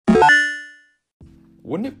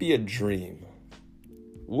Wouldn't it be a dream?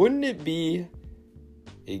 Wouldn't it be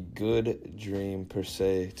a good dream, per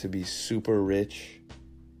se, to be super rich?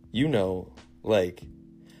 You know, like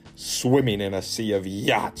swimming in a sea of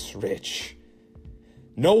yachts rich.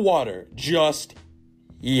 No water, just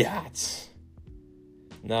yachts.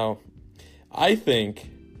 Now, I think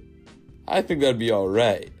that'd be all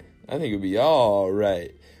right. I think it'd be all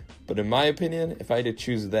right. But in my opinion, if I had to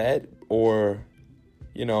choose that or,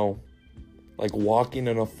 like walking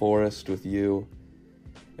in a forest with you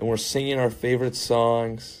and we're singing our favorite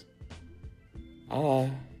songs,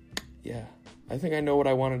 yeah, I think I know what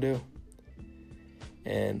I want to do.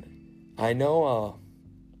 And I know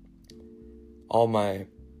all my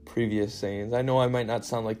previous sayings. I know I might not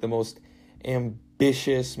sound like the most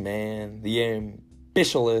ambitious man, the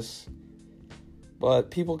ambitious,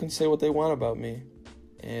 but people can say what they want about me.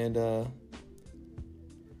 And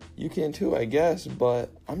you can too, I guess,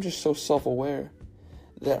 but I'm just so self-aware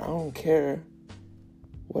that I don't care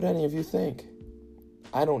what any of you think.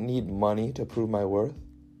 I don't need money to prove my worth.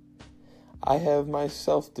 I have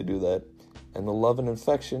myself to do that, and the love and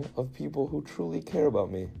affection of people who truly care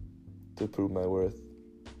about me to prove my worth.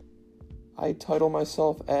 I title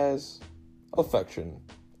myself as affectionate.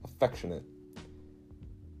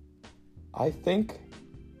 I think,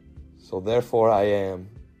 so therefore I am.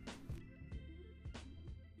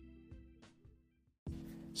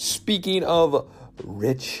 Speaking of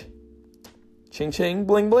rich, ching ching,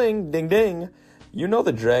 bling bling, ding ding, you know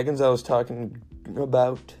the dragons I was talking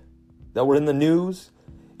about that were in the news?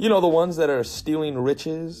 You know the ones that are stealing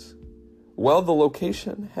riches? Well, the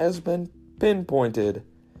location has been pinpointed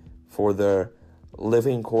for their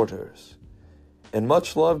living quarters. And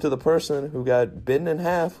much love to the person who got bitten in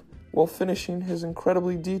half while finishing his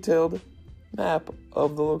incredibly detailed map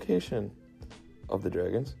of the location of the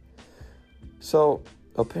dragons. So,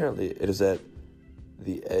 apparently, it is at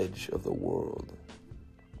the edge of the world.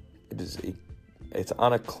 It's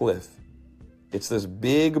on a cliff. It's this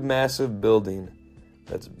big, massive building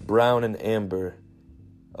that's brown and amber.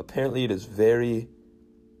 Apparently, it is very,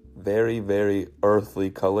 very, very earthly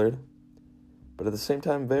colored, but at the same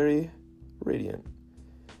time, very radiant.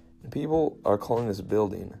 And people are calling this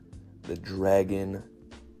building the Dragon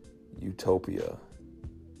Utopia.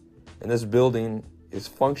 And this building is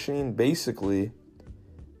functioning basically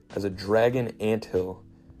as a dragon anthill,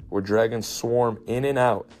 where dragons swarm in and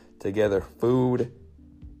out to gather food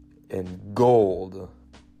and gold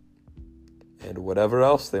and whatever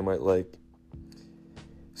else they might like.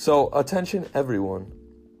 So, attention everyone.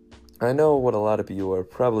 I know what a lot of you are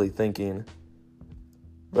probably thinking.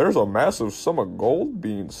 There's a massive sum of gold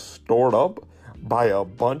being stored up by a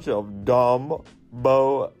bunch of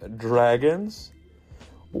Dumbo dragons.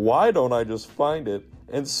 Why don't I just find it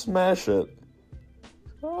and smash it?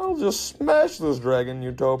 I'll just smash this Dragon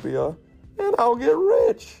Utopia and I'll get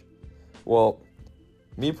rich. Well,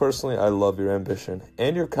 me personally, I love your ambition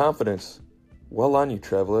and your confidence. Well on you,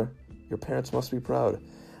 traveler. Your parents must be proud.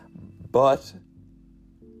 But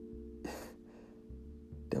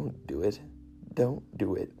don't do it. Don't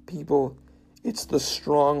do it. People, it's the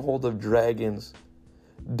stronghold of dragons.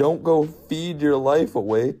 Don't go feed your life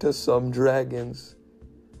away to some dragons.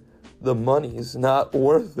 The money's not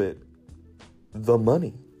worth it. The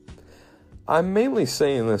money. I'm mainly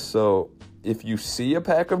saying this so if you see a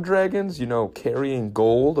pack of dragons, carrying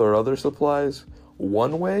gold or other supplies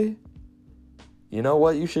one way, you know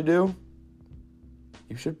what you should do?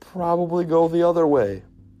 You should probably go the other way.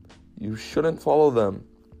 You shouldn't follow them.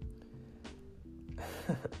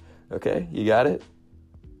 Okay, you got it?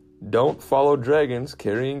 Don't follow dragons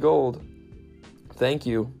carrying gold. Thank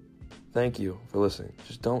you for listening.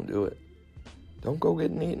 Just don't do it. Don't go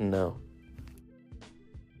getting eaten now.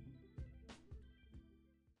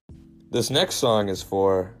 This next song is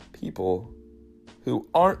for people who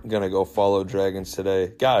aren't gonna go follow dragons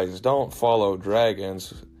today. Guys, don't follow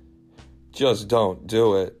dragons. Just don't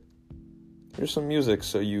do it. Here's some music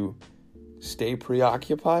so you stay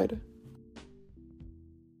preoccupied